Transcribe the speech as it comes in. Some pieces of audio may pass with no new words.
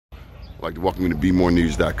I'd like to welcome you to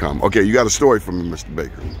BeMoreNews.com. Okay, you got a story from me, Mr.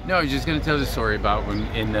 Baker. No, I was just going to tell the story about when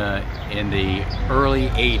in the early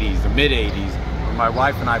 80s, the mid 80s, when my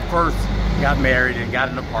wife and I first got married and got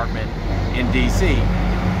an apartment in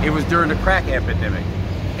DC. It was during the crack epidemic.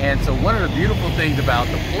 And so one of the beautiful things about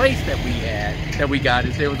the place that we got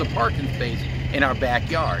is there was a parking space in our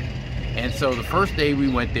backyard. And so the first day we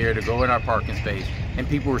went there to go in our parking space and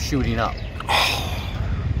people were shooting up.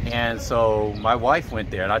 And so my wife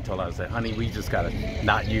went there and I told her, I said, honey, we just gotta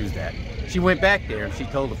not use that. She went back there and she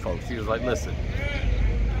told the folks, she was like, listen,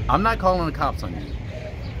 I'm not calling the cops on you,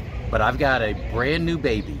 but I've got a brand new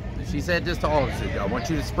baby. And she said this to all of us, I want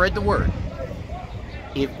you to spread the word.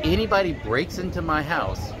 If anybody breaks into my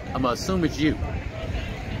house, I'm gonna assume it's you.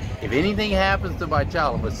 If anything happens to my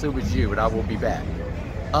child, I'm gonna assume it's you and I will be back.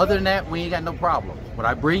 Other than that, we ain't got no problem. When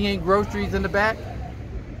I bring in groceries in the back,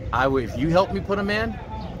 if you help me put them in,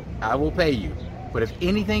 I will pay you. But if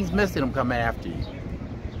anything's missing, I'm coming after you.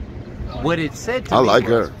 What it said to me like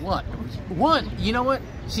was, her. One, you know what?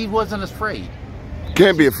 She wasn't afraid.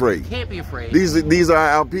 Can't be afraid. Can't be afraid. These are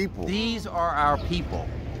our people. These are our people.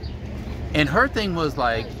 And her thing was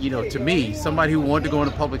like, you know, to me, somebody who wanted to go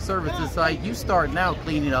into public service, it's like, you start now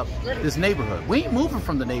cleaning up this neighborhood. We ain't moving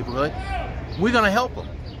from the neighborhood. We're gonna help them.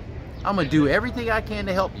 I'm gonna do everything I can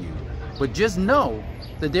to help you. But just know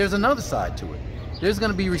that there's another side to it. There's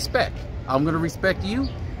gonna be respect. I'm gonna respect you,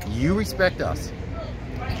 you respect us.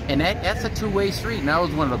 And that's a two-way street. And that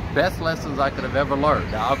was one of the best lessons I could have ever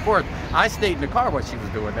learned. Now, of course, I stayed in the car while she was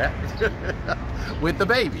doing that with the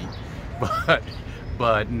baby.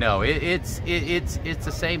 But no, it's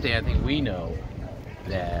the same thing. I think we know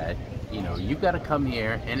that, you know, you've got to come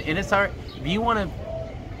here and it's our, if you want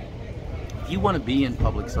to be in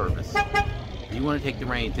public service, if you want to take the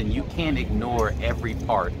reins, then you can't ignore every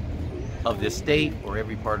part of this state or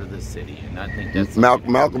every part of this city. And I think that's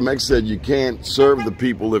Malcolm X said you can't serve the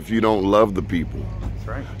people if you don't love the people. That's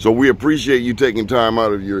right. So we appreciate you taking time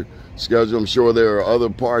out of your schedule. I'm sure there are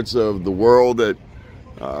other parts of the world that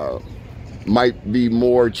might be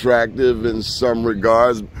more attractive in some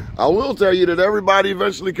regards. I will tell you that everybody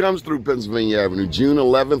eventually comes through Pennsylvania Avenue. June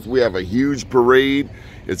 11th, we have a huge parade.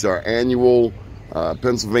 It's our annual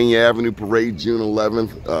Pennsylvania Avenue Parade, June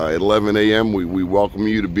 11th at 11 a.m. We welcome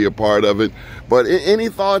you to be a part of it. But any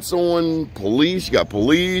thoughts on police? You got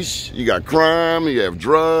police, you got crime, you have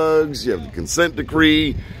drugs, you have the consent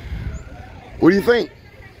decree. What do you think?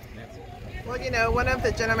 Well, you know, one of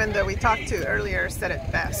the gentlemen that we talked to earlier said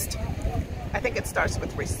it best. I think it starts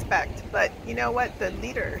with respect, but you know what? The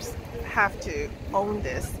leaders have to own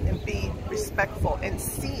this and be respectful and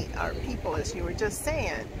see our people, as you were just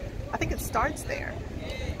saying. I think it starts there.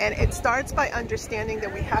 And it starts by understanding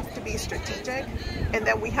that we have to be strategic and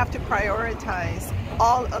that we have to prioritize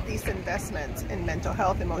all of these investments in mental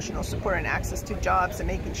health, emotional support, and access to jobs, and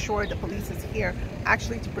making sure the police is here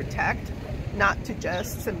actually to protect, not to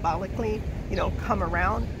just symbolically, you know, come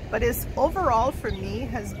around. But it's overall for me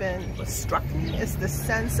has been, what struck me is the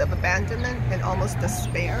sense of abandonment and almost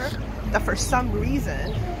despair that for some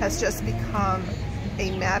reason has just become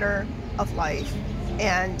a matter of life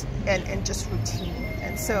and just routine.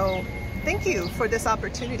 And so thank you for this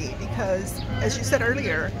opportunity, because as you said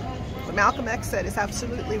earlier, what Malcolm X said is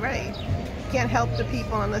absolutely right. You can't help the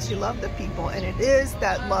people unless you love the people. And it is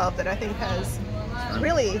that love that I think has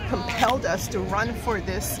really compelled us to run for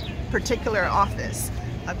this particular office,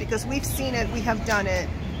 because we've seen it, we have done it,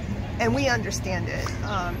 and we understand it.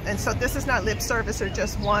 And so this is not lip service or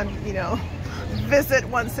just one, you know, visit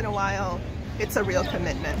once in a while. It's a real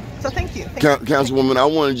commitment. So thank you. Councilwoman, I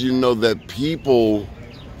wanted you to know that people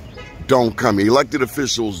don't come here. Elected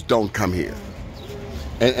officials don't come here.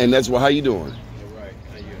 And that's how you doing? Right.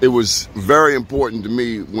 It was very important to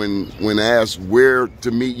me when asked where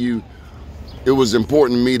to meet you. It was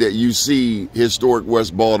important to me that you see historic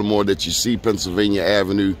West Baltimore, that you see Pennsylvania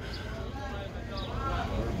Avenue.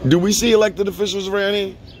 Do we see elected officials around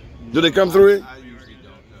here? Do they come through it? I usually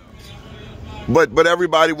don't know. But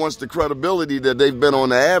everybody wants the credibility that they've been on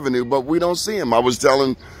the avenue, but we don't see them. I was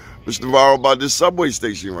telling Mr. Navarro about this subway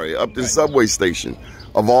station right here, Upton subway station.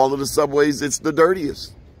 Of all of the subways, it's the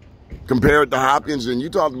dirtiest. Compared to Hopkins, and you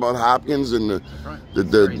talked about Hopkins and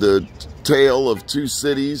the tale of two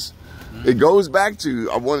cities. It goes back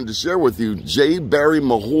to, I wanted to share with you, J. Barry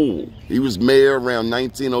Mahul. He was mayor around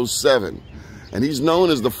 1907, and he's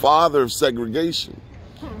known as the father of segregation.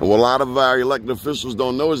 And what a lot of our elected officials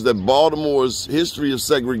don't know is that Baltimore's history of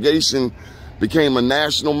segregation became a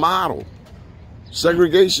national model.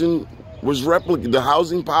 Segregation was replicated. The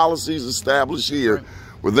housing policies established here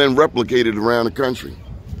were then replicated around the country.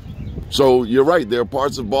 So you're right. There are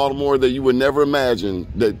parts of Baltimore that you would never imagine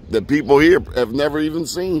that people here have never even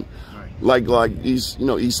seen, like East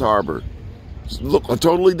Harbor. Look, a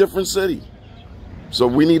totally different city. So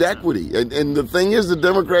we need equity, and the thing is, the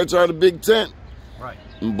Democrats are the big tent. Right.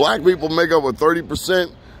 And black people make up with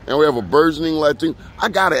 30%, and we have a burgeoning Latino. I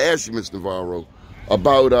gotta ask you, Mr. Navarro,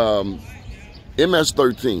 about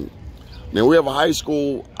MS-13. Now we have a high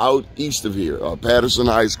school out east of here, Patterson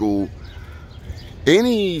High School.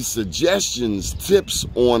 Any suggestions, tips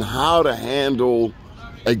on how to handle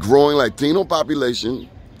a growing Latino population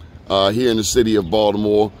here in the city of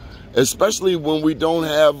Baltimore, especially when we don't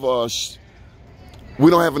have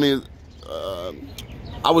any,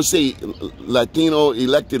 I would say, Latino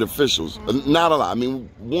elected officials. Not a lot. I mean,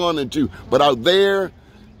 1 and 2. But out there,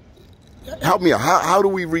 help me out. How do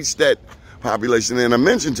we reach that population? And I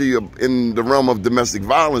mentioned to you in the realm of domestic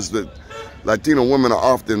violence that Latino women are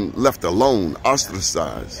often left alone,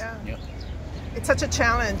 ostracized. Yeah. It's such a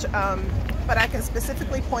challenge, but I can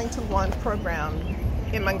specifically point to one program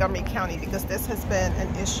in Montgomery County because this has been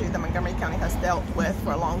an issue that Montgomery County has dealt with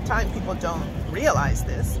for a long time. People don't realize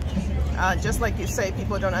this. Just like you say,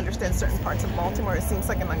 people don't understand certain parts of Baltimore. It seems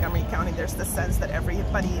like in Montgomery County there's the sense that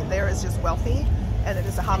everybody there is just wealthy and it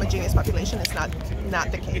is a homogeneous population. It's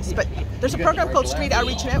not the case. But there's a program called Street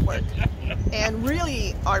Outreach Network, and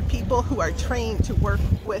really are people who are trained to work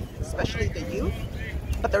with especially the youth,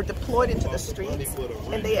 but they're deployed into the streets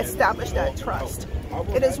and they establish that trust.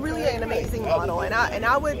 It is really an amazing model, and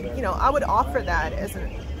I would offer that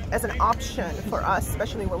as an option for us,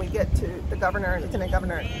 especially when we get to the governor and lieutenant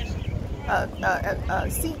governor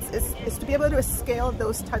seats, is to be able to scale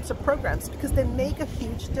those types of programs because they make a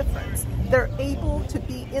huge difference. They're able to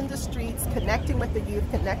be in the streets, connecting with the youth,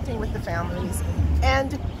 connecting with the families,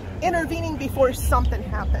 and intervening before something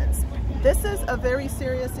happens. This is a very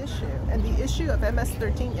serious issue, and the issue of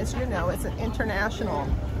MS-13, as you know, is an international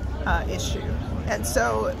issue. And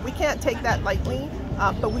so we can't take that lightly,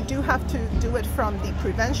 but we do have to do it from the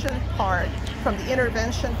prevention part, from the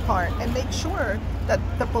intervention part, and make sure that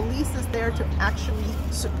the police is there to actually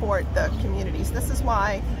support the communities. This is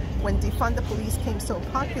why when Defund the Police came so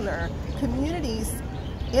popular, communities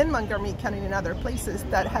in Montgomery County and other places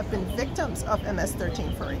that have been victims of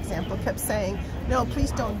MS-13, for example, kept saying, no,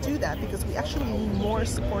 please don't do that because we actually need more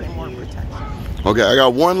support and more protection. Okay, I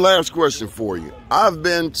got one last question for you. I've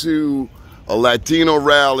been to a Latino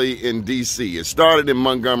rally in D.C. It started in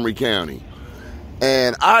Montgomery County.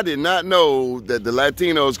 And I did not know that the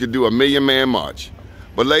Latinos could do a million-man march.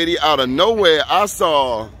 But lady, out of nowhere, I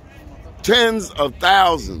saw tens of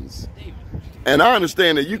thousands. And I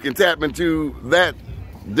understand that you can tap into that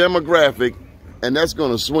demographic, and that's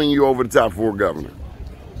going to swing you over the top for a governor.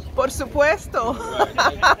 Por supuesto.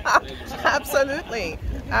 Absolutely.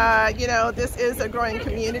 You know, this is a growing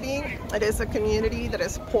community. It is a community that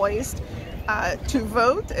is poised to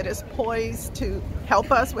vote. It is poised to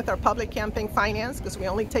help us with our public campaign finance because we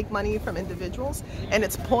only take money from individuals, and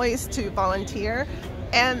it's poised to volunteer.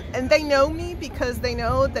 And they know me because they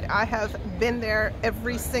know that I have been there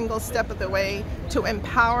every single step of the way to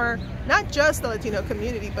empower not just the Latino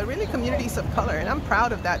community, but really communities of color. And I'm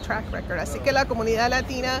proud of that track record. Así que la comunidad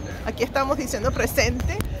latina, aquí estamos diciendo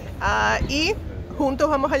presente, y juntos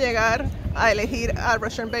vamos a llegar a elegir a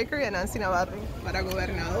Rushern y a Nancy Navarro para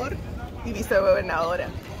gobernador y vicegobernadora.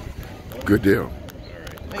 Good deal.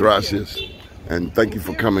 Gracias. And thank you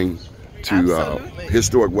for coming to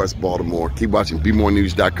historic West Baltimore. Keep watching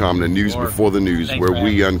BMoreNews.com, the news before the news, where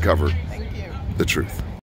we uncover the truth.